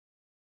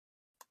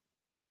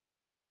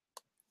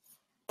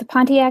the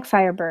Pontiac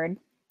Firebird,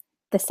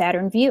 the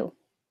Saturn Vue,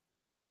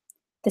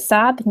 the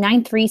Saab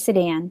 9-3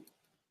 sedan,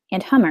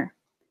 and Hummer.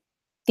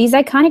 These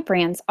iconic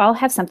brands all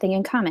have something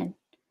in common.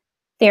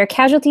 They are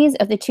casualties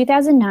of the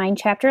 2009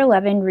 Chapter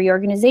 11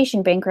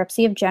 reorganization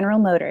bankruptcy of General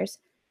Motors,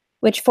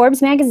 which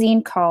Forbes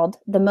magazine called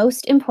the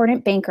most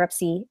important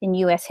bankruptcy in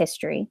U.S.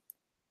 history.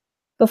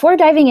 Before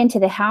diving into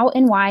the how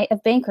and why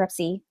of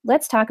bankruptcy,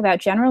 let's talk about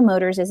General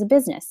Motors as a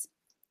business.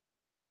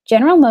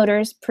 General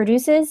Motors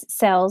produces,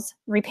 sells,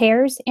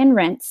 repairs, and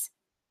rents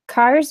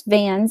cars,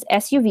 vans,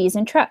 SUVs,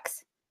 and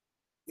trucks.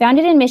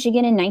 Founded in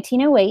Michigan in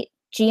 1908,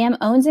 GM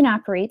owns and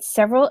operates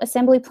several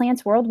assembly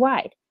plants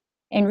worldwide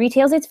and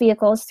retails its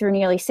vehicles through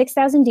nearly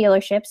 6,000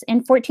 dealerships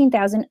and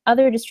 14,000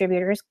 other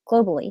distributors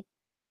globally.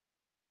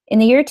 In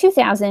the year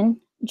 2000,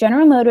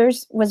 General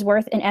Motors was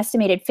worth an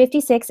estimated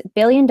 $56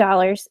 billion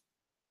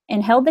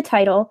and held the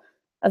title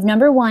of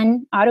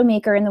 #1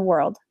 automaker in the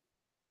world.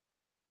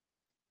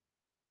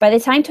 By the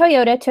time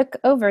Toyota took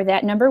over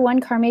that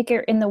 #1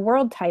 carmaker in the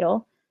world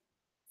title,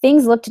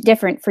 things looked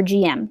different for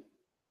GM.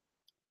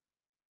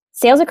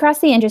 Sales across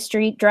the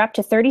industry dropped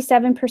to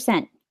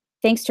 37%,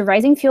 thanks to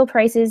rising fuel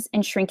prices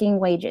and shrinking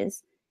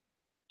wages.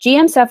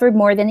 GM suffered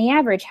more than the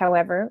average,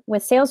 however,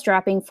 with sales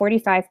dropping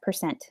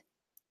 45%.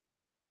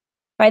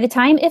 By the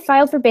time it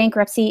filed for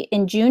bankruptcy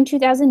in June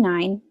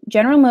 2009,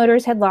 General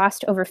Motors had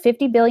lost over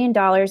 $50 billion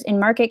in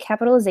market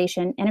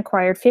capitalization and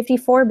acquired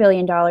 $54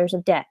 billion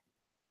of debt.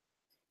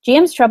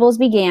 GM's troubles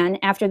began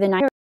after the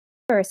 9/11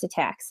 terrorist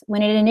attacks,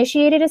 when it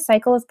initiated a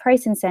cycle of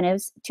price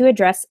incentives to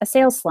address a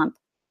sales slump.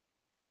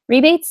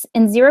 Rebates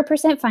and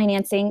 0%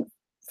 financing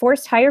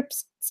forced higher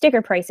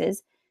sticker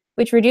prices,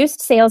 which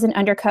reduced sales and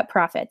undercut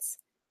profits.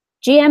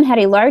 GM had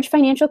a large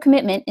financial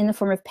commitment in the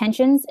form of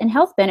pensions and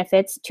health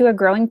benefits to a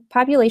growing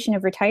population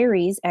of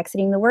retirees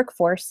exiting the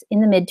workforce in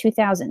the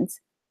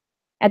mid-2000s.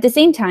 At the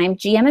same time,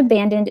 GM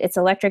abandoned its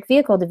electric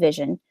vehicle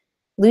division,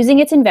 losing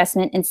its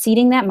investment and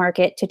ceding that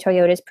market to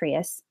Toyota's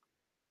Prius.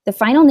 The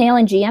final nail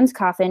in GM's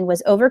coffin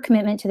was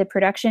overcommitment to the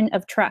production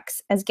of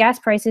trucks as gas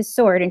prices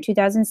soared in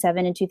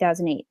 2007 and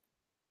 2008.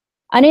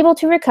 Unable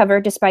to recover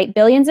despite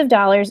billions of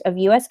dollars of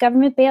U.S.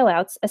 government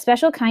bailouts, a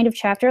special kind of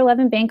Chapter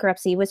 11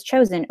 bankruptcy was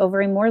chosen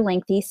over a more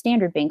lengthy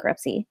standard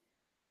bankruptcy.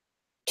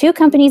 Two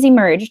companies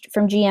emerged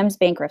from GM's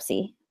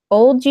bankruptcy,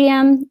 Old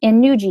GM and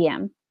New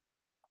GM.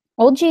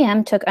 Old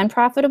GM took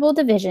unprofitable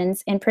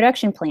divisions and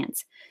production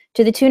plants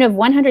to the tune of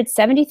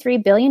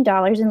 $173 billion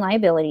in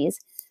liabilities,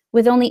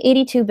 with only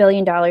 $82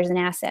 billion in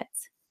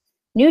assets.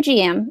 New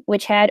GM,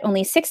 which had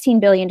only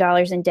 $16 billion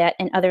in debt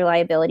and other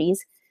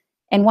liabilities,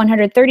 and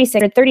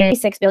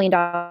 $136 billion.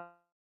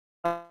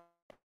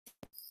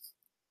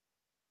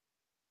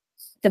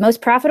 The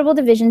most profitable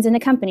divisions in the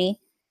company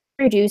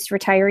reduced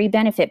retiree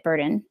benefit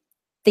burden.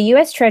 The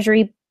U.S.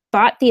 Treasury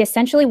bought the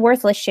essentially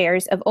worthless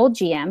shares of Old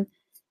GM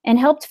and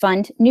helped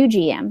fund New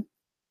GM.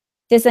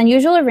 This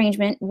unusual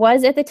arrangement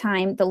was at the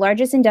time the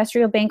largest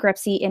industrial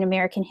bankruptcy in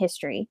American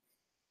history.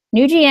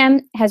 New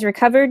GM has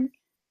recovered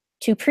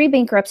to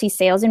pre-bankruptcy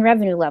sales and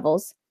revenue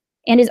levels,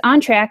 and is on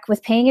track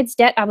with paying its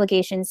debt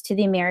obligations to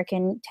the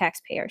American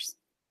taxpayers.